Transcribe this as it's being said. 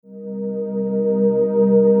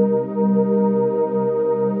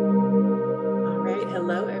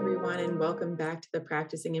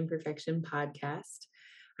Practicing Imperfection podcast.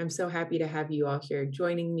 I'm so happy to have you all here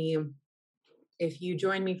joining me. If you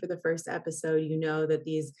join me for the first episode, you know that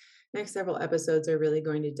these next several episodes are really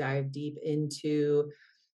going to dive deep into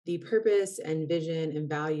the purpose and vision and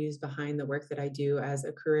values behind the work that I do as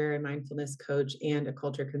a career and mindfulness coach and a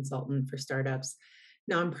culture consultant for startups,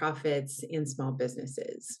 nonprofits, and small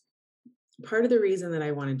businesses. Part of the reason that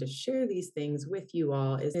I wanted to share these things with you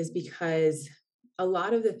all is because a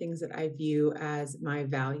lot of the things that I view as my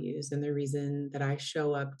values and the reason that I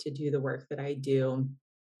show up to do the work that I do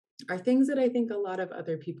are things that I think a lot of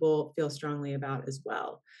other people feel strongly about as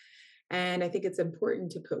well. And I think it's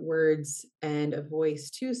important to put words and a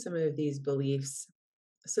voice to some of these beliefs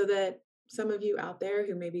so that some of you out there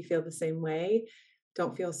who maybe feel the same way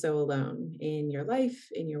don't feel so alone in your life,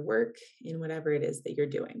 in your work, in whatever it is that you're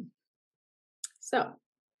doing. So,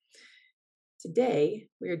 today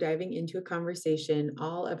we are diving into a conversation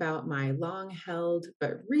all about my long held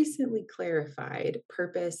but recently clarified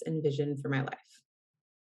purpose and vision for my life.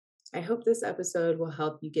 I hope this episode will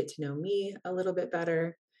help you get to know me a little bit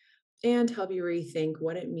better and help you rethink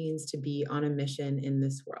what it means to be on a mission in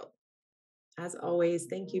this world. As always,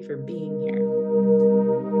 thank you for being here.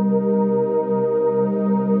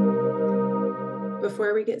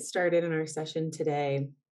 Before we get started in our session today,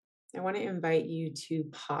 I want to invite you to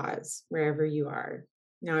pause wherever you are.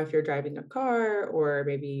 Now, if you're driving a car or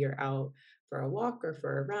maybe you're out for a walk or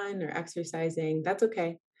for a run or exercising, that's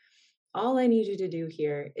okay. All I need you to do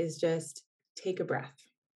here is just take a breath.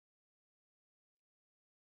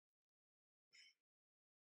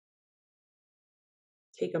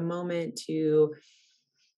 Take a moment to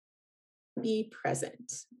be present.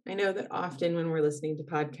 I know that often when we're listening to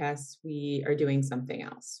podcasts, we are doing something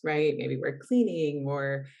else, right? Maybe we're cleaning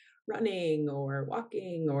or running or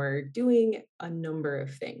walking or doing a number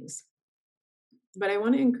of things. But I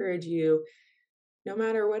want to encourage you, no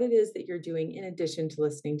matter what it is that you're doing, in addition to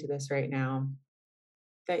listening to this right now,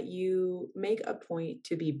 that you make a point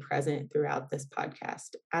to be present throughout this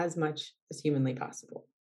podcast as much as humanly possible.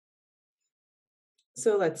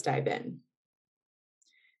 So let's dive in.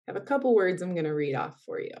 I have a couple words I'm going to read off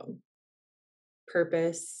for you.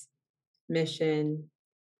 Purpose, mission,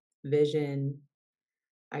 vision,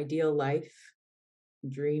 ideal life,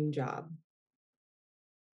 dream job.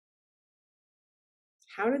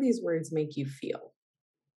 How do these words make you feel?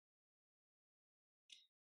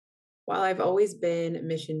 While I've always been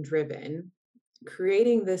mission driven,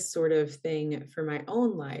 creating this sort of thing for my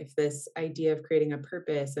own life, this idea of creating a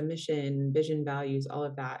purpose, a mission, vision, values, all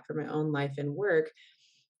of that for my own life and work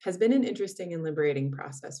has been an interesting and liberating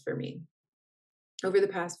process for me. Over the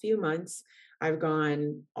past few months, I've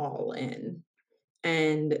gone all in,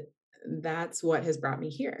 and that's what has brought me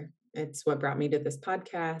here. It's what brought me to this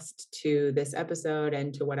podcast, to this episode,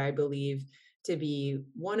 and to what I believe to be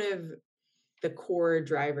one of the core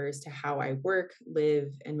drivers to how I work,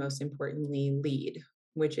 live, and most importantly, lead,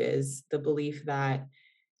 which is the belief that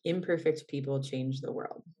imperfect people change the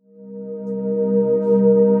world.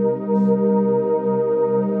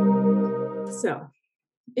 So,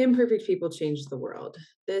 imperfect people change the world.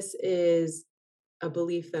 This is a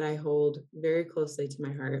belief that I hold very closely to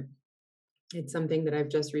my heart. It's something that I've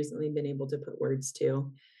just recently been able to put words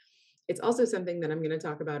to. It's also something that I'm going to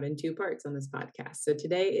talk about in two parts on this podcast. So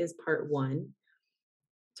today is part one,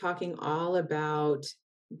 talking all about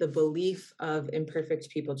the belief of imperfect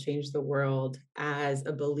people change the world as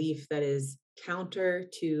a belief that is counter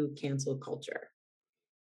to cancel culture,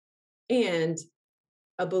 and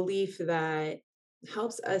a belief that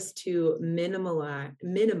helps us to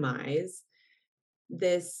minimize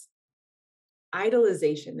this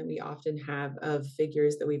idolization that we often have of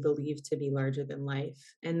figures that we believe to be larger than life,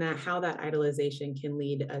 and that how that idolization can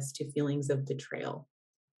lead us to feelings of betrayal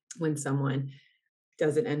when someone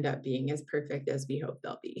doesn't end up being as perfect as we hope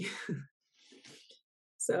they'll be.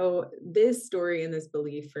 So this story and this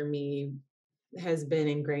belief for me has been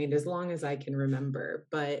ingrained as long as I can remember,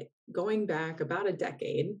 but going back about a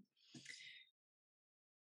decade,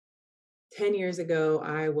 10 years ago,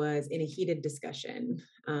 I was in a heated discussion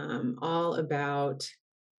all about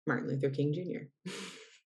Martin Luther King Jr.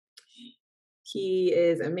 He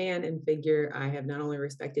is a man and figure I have not only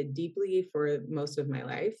respected deeply for most of my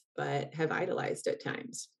life, but have idolized at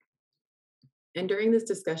times. And during this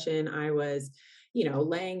discussion, I was,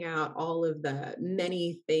 laying out all of the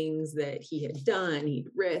many things that he had done, he'd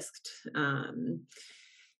risked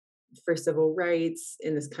for civil rights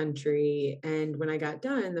in this country. And when I got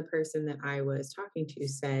done, the person that I was talking to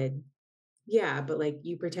said, yeah, but like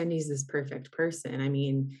you pretend he's this perfect person. I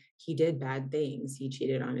mean, he did bad things. He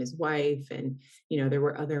cheated on his wife and, there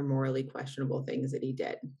were other morally questionable things that he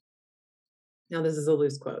did. Now, this is a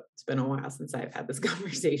loose quote. It's been a while since I've had this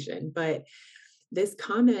conversation, but this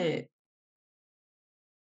comment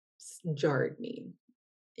jarred me.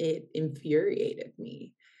 It infuriated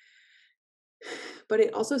me, but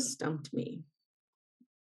it also stumped me.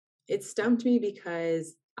 It stumped me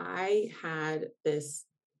because I had this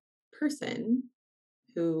person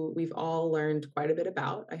who we've all learned quite a bit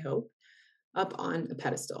about, I hope, up on a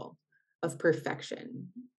pedestal of perfection.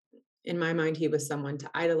 In my mind, he was someone to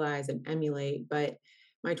idolize and emulate, but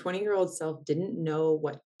my 20-year-old self didn't know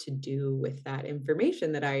what to do with that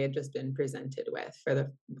information that I had just been presented with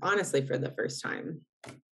honestly, for the first time.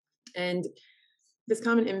 And this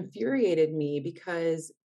comment infuriated me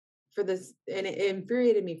because and it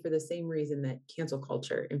infuriated me for the same reason that cancel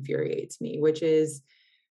culture infuriates me, which is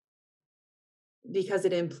because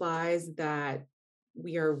it implies that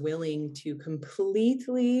we are willing to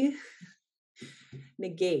completely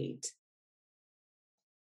negate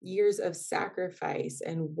years of sacrifice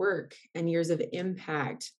and work and years of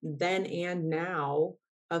impact then and now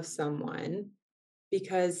of someone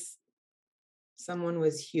because someone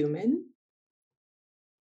was human,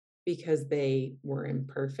 because they were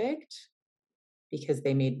imperfect, because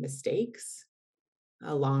they made mistakes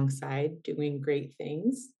alongside doing great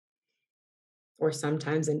things, or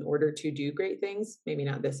sometimes in order to do great things. Maybe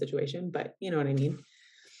not this situation, but you know what I mean.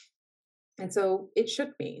 And so it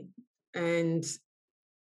shook me. And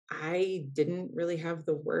I didn't really have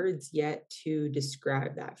the words yet to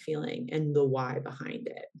describe that feeling and the why behind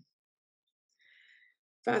it.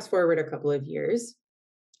 Fast forward a couple of years,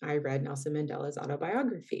 I read Nelson Mandela's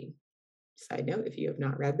autobiography. Side note, if you have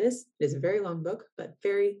not read this, it is a very long book, but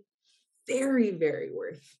very, very, very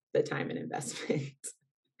worth the time and investment.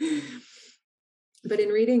 But in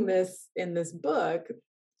reading this in this book,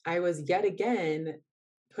 I was yet again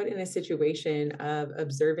put in a situation of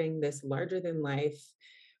observing this larger than life,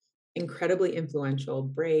 incredibly influential,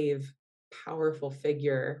 brave, powerful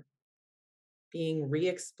figure being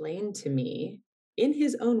re-explained to me in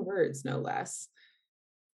his own words, no less,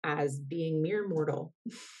 as being mere mortal,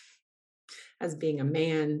 as being a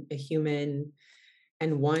man, a human,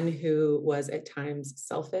 and one who was at times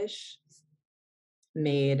selfish,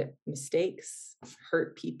 made mistakes,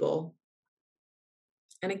 hurt people.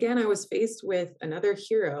 And again, I was faced with another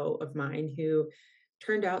hero of mine who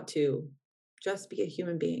turned out to just be a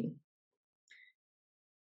human being.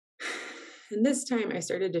 And this time I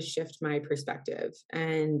started to shift my perspective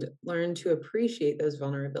and learn to appreciate those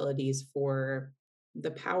vulnerabilities for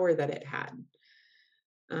the power that it had.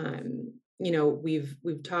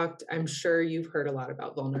 We've talked, I'm sure you've heard a lot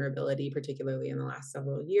about vulnerability, particularly in the last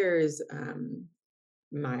several years.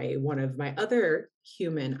 One of my other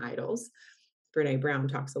human idols, Brene Brown,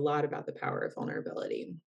 talks a lot about the power of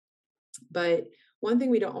vulnerability. But one thing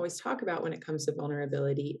we don't always talk about when it comes to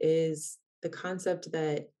vulnerability is the concept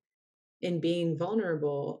that in being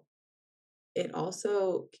vulnerable, it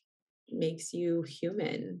also makes you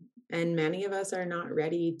human. And many of us are not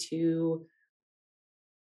ready to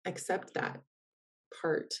accept that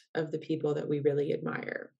part of the people that we really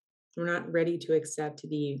admire. We're not ready to accept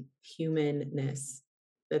the humanness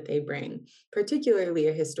that they bring, particularly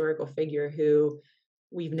a historical figure who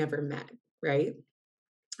we've never met, right?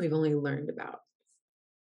 We've only learned about.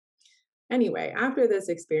 Anyway, after this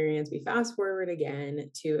experience, we fast forward again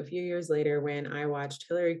to a few years later when I watched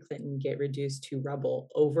Hillary Clinton get reduced to rubble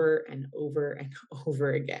over and over and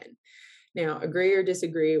over again. Now, agree or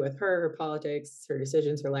disagree with her politics, her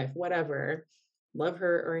decisions, her life, whatever, love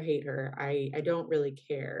her or hate her, I don't really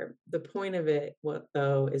care. The point of it,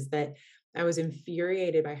 though, is that I was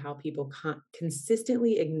infuriated by how people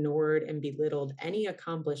consistently ignored and belittled any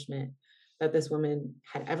accomplishment that this woman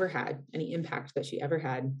had ever had, any impact that she ever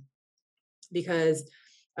had, because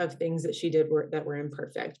of things that she did that were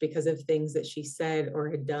imperfect, because of things that she said or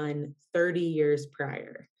had done 30 years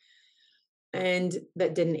prior and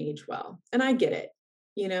that didn't age well. And I get it.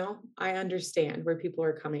 I understand where people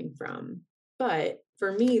are coming from. But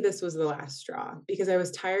for me, this was the last straw because I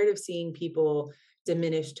was tired of seeing people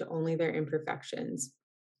diminished to only their imperfections,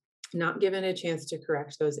 not given a chance to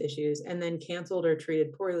correct those issues, and then canceled or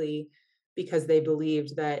treated poorly because they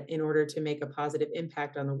believed that in order to make a positive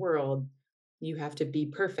impact on the world, you have to be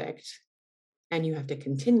perfect and you have to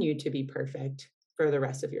continue to be perfect for the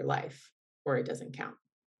rest of your life, or it doesn't count.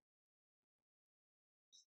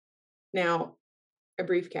 Now, a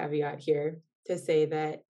brief caveat here to say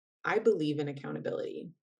that I believe in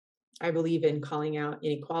accountability. I believe in calling out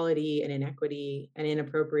inequality and inequity and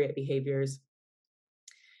inappropriate behaviors.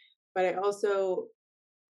 But I also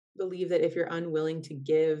believe that if you're unwilling to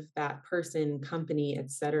give that person, company,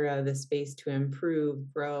 etc., the space to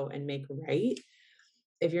improve, grow, and make right,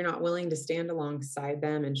 if you're not willing to stand alongside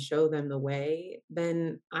them and show them the way,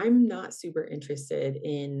 then I'm not super interested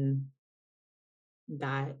in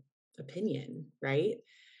that opinion, right?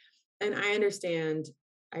 And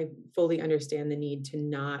I fully understand the need to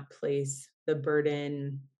not place the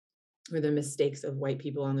burden or the mistakes of white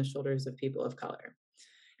people on the shoulders of people of color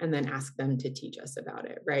and then ask them to teach us about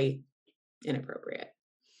it, right? Inappropriate.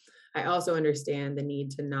 I also understand the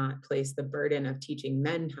need to not place the burden of teaching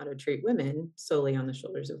men how to treat women solely on the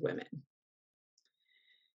shoulders of women.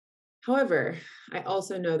 However, I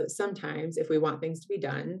also know that sometimes if we want things to be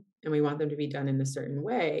done and we want them to be done in a certain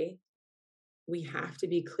way, we have to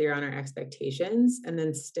be clear on our expectations and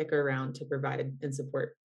then stick around to provide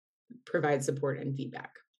support and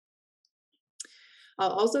feedback.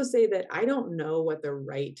 I'll also say that I don't know what the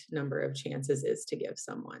right number of chances is to give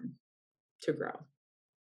someone to grow.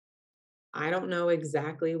 I don't know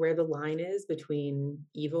exactly where the line is between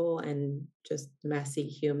evil and just messy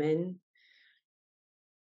human.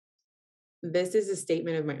 This is a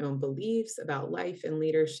statement of my own beliefs about life and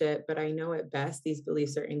leadership, but I know at best these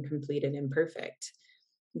beliefs are incomplete and imperfect,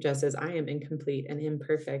 just as I am incomplete and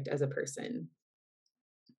imperfect as a person.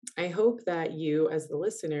 I hope that you, as the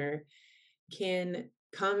listener, can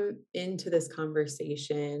come into this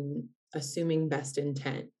conversation assuming best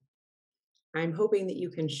intent. I'm hoping that you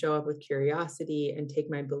can show up with curiosity and take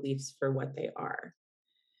my beliefs for what they are.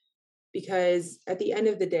 Because at the end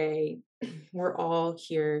of the day, we're all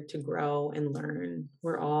here to grow and learn.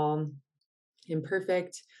 We're all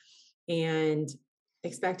imperfect, and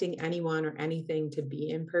expecting anyone or anything to be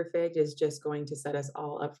imperfect is just going to set us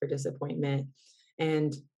all up for disappointment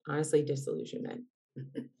and honestly disillusionment.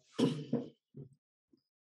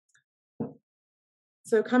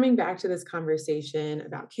 So, coming back to this conversation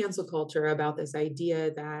about cancel culture, about this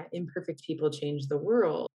idea that imperfect people change the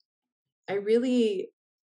world, I really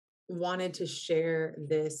wanted to share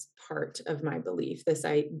this part of my belief,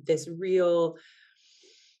 this real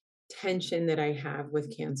tension that I have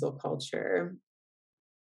with cancel culture,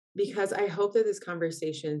 because I hope that this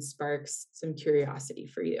conversation sparks some curiosity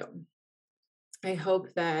for you. I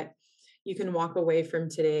hope that you can walk away from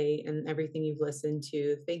today and everything you've listened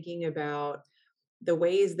to thinking about the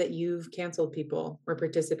ways that you've canceled people or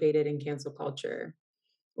participated in cancel culture,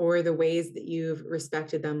 or the ways that you've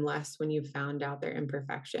respected them less when you've found out their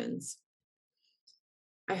imperfections.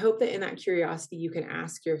 I hope that in that curiosity, you can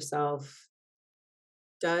ask yourself,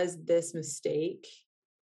 does this mistake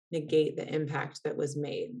negate the impact that was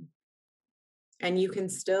made? And you can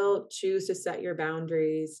still choose to set your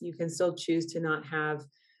boundaries. You can still choose to not have,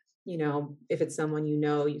 if it's someone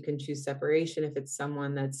you can choose separation. If it's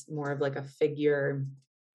someone that's more of like a figure,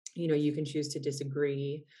 you can choose to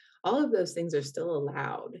disagree. All of those things are still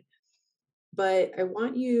allowed. But I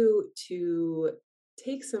want you to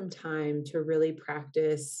take some time to really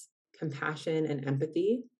practice compassion and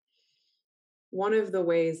empathy. One of the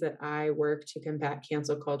ways that I work to combat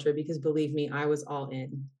cancel culture, because believe me, I was all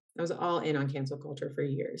in. I was all in on cancel culture for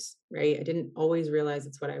years, right? I didn't always realize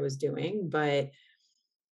it's what I was doing, but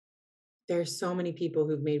there's so many people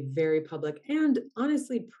who've made very public and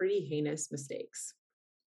honestly pretty heinous mistakes.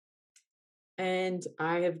 And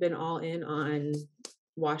I have been all in on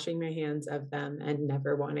washing my hands of them and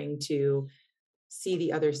never wanting to see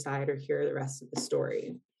the other side or hear the rest of the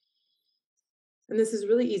story. And this is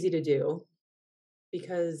really easy to do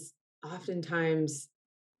because oftentimes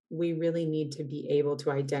we really need to be able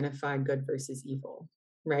to identify good versus evil,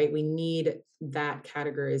 right? We need that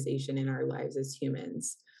categorization in our lives as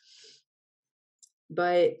humans.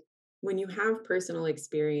 But when you have personal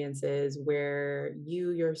experiences where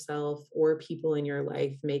you yourself or people in your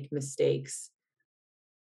life make mistakes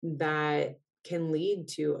that can lead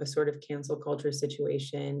to a sort of cancel culture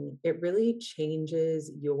situation, it really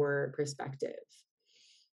changes your perspective.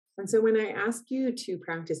 And so when I ask you to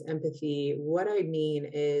practice empathy, what I mean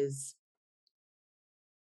is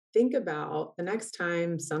think about the next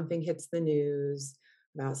time something hits the news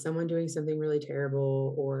about someone doing something really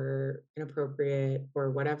terrible or inappropriate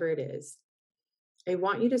or whatever it is. I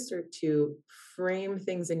want you to start to frame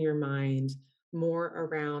things in your mind more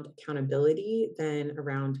around accountability than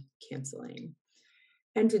around canceling.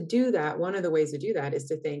 And to do that, one of the ways to do that is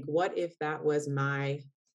to think, what if that was my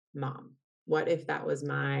mom? What if that was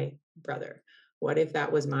my brother? What if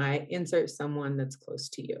that was my insert someone that's close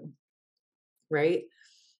to you? Right?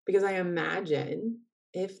 Because I imagine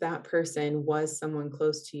if that person was someone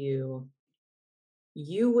close to you,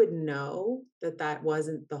 you would know that that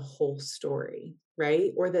wasn't the whole story,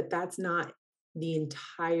 right? Or that that's not the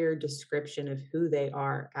entire description of who they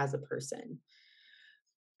are as a person.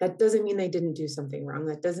 That doesn't mean they didn't do something wrong.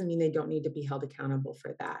 That doesn't mean they don't need to be held accountable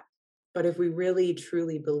for that. But if we really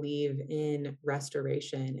truly believe in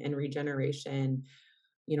restoration and regeneration,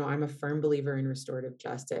 I'm a firm believer in restorative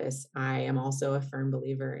justice. I am also a firm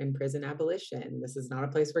believer in prison abolition. This is not a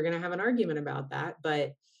place we're going to have an argument about that,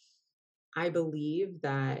 but I believe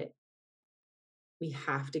that we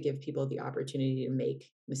have to give people the opportunity to make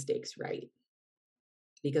mistakes right,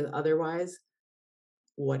 because otherwise,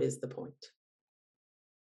 what is the point?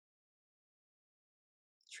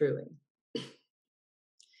 Truly.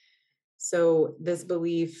 So, this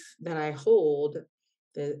belief that I hold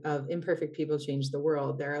of imperfect people change the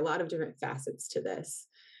world, there are a lot of different facets to this.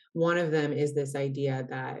 One of them is this idea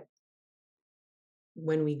that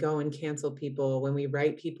when we go and cancel people, when we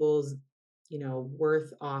write people's,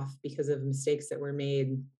 worth off because of mistakes that were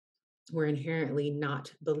made, we're inherently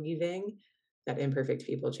not believing that imperfect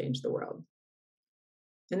people change the world.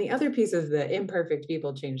 And the other piece of the imperfect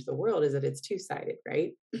people change the world is that it's two-sided,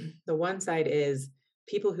 right? The one side is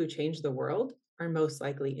people who change the world are most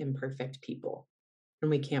likely imperfect people.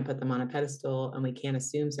 And we can't put them on a pedestal, and we can't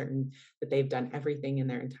assume that they've done everything in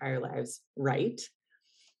their entire lives right.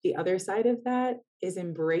 The other side of that is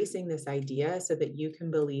embracing this idea so that you can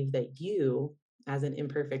believe that you, as an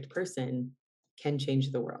imperfect person, can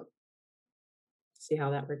change the world. See how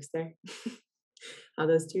that works there? How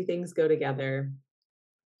those two things go together.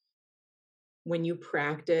 When you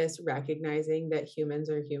practice recognizing that humans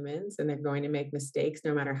are humans and they're going to make mistakes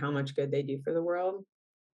no matter how much good they do for the world,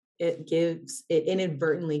 it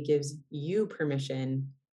inadvertently gives you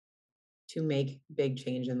permission to make big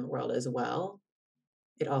change in the world as well.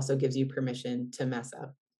 It also gives you permission to mess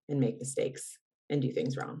up and make mistakes and do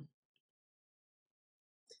things wrong.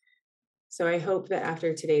 So I hope that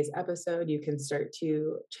after today's episode, you can start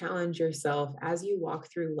to challenge yourself as you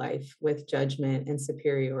walk through life with judgment and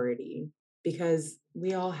superiority, because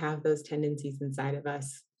we all have those tendencies inside of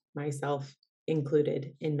us, myself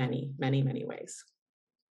included, in many, many, many ways.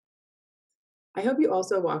 I hope you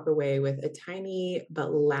also walk away with a tiny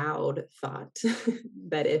but loud thought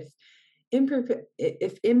that if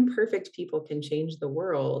imperfect people can change the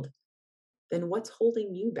world, then what's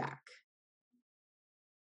holding you back?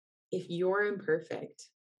 If you're imperfect,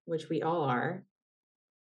 which we all are,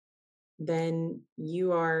 then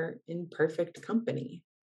you are in perfect company.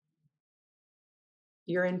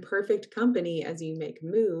 You're in perfect company as you make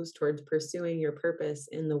moves towards pursuing your purpose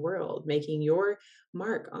in the world, making your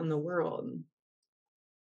mark on the world.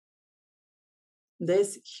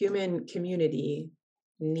 This human community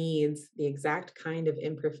needs the exact kind of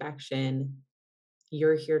imperfection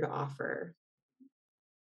you're here to offer.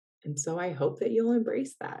 And so I hope that you'll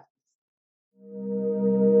embrace that.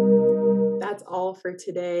 That's all for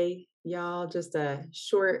today, y'all. Just a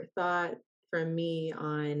short thought from me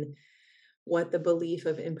on what the belief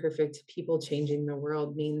of imperfect people changing the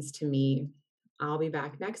world means to me. I'll be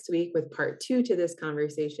back next week with part 2 to this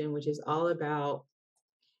conversation, which is all about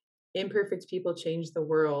imperfect people change the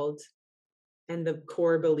world and the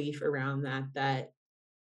core belief around that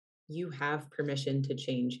you have permission to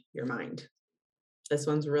change your mind. This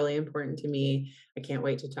one's really important to me. I can't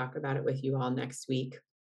wait to talk about it with you all next week.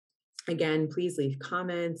 Again, please leave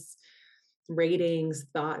comments, ratings,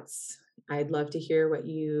 thoughts. I'd love to hear what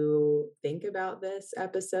you think about this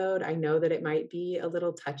episode. I know that it might be a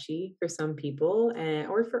little touchy for some people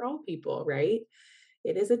or for all people, right?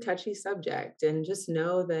 It is a touchy subject. And just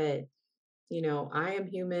know that, I am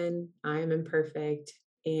human, I am imperfect,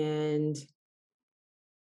 and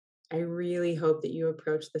I really hope that you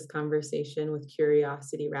approach this conversation with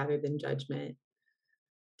curiosity rather than judgment.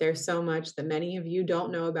 There's so much that many of you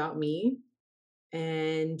don't know about me.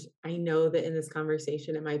 And I know that in this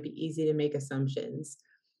conversation, it might be easy to make assumptions.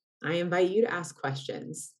 I invite you to ask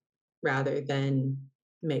questions rather than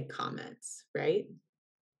make comments, right?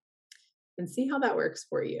 And see how that works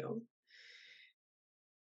for you.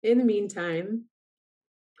 In the meantime,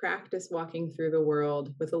 practice walking through the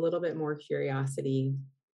world with a little bit more curiosity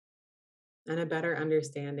and a better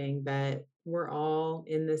understanding that we're all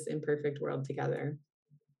in this imperfect world together.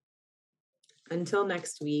 Until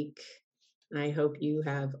next week, I hope you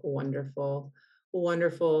have a wonderful,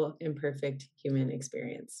 wonderful, imperfect human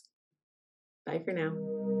experience. Bye for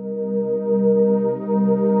now.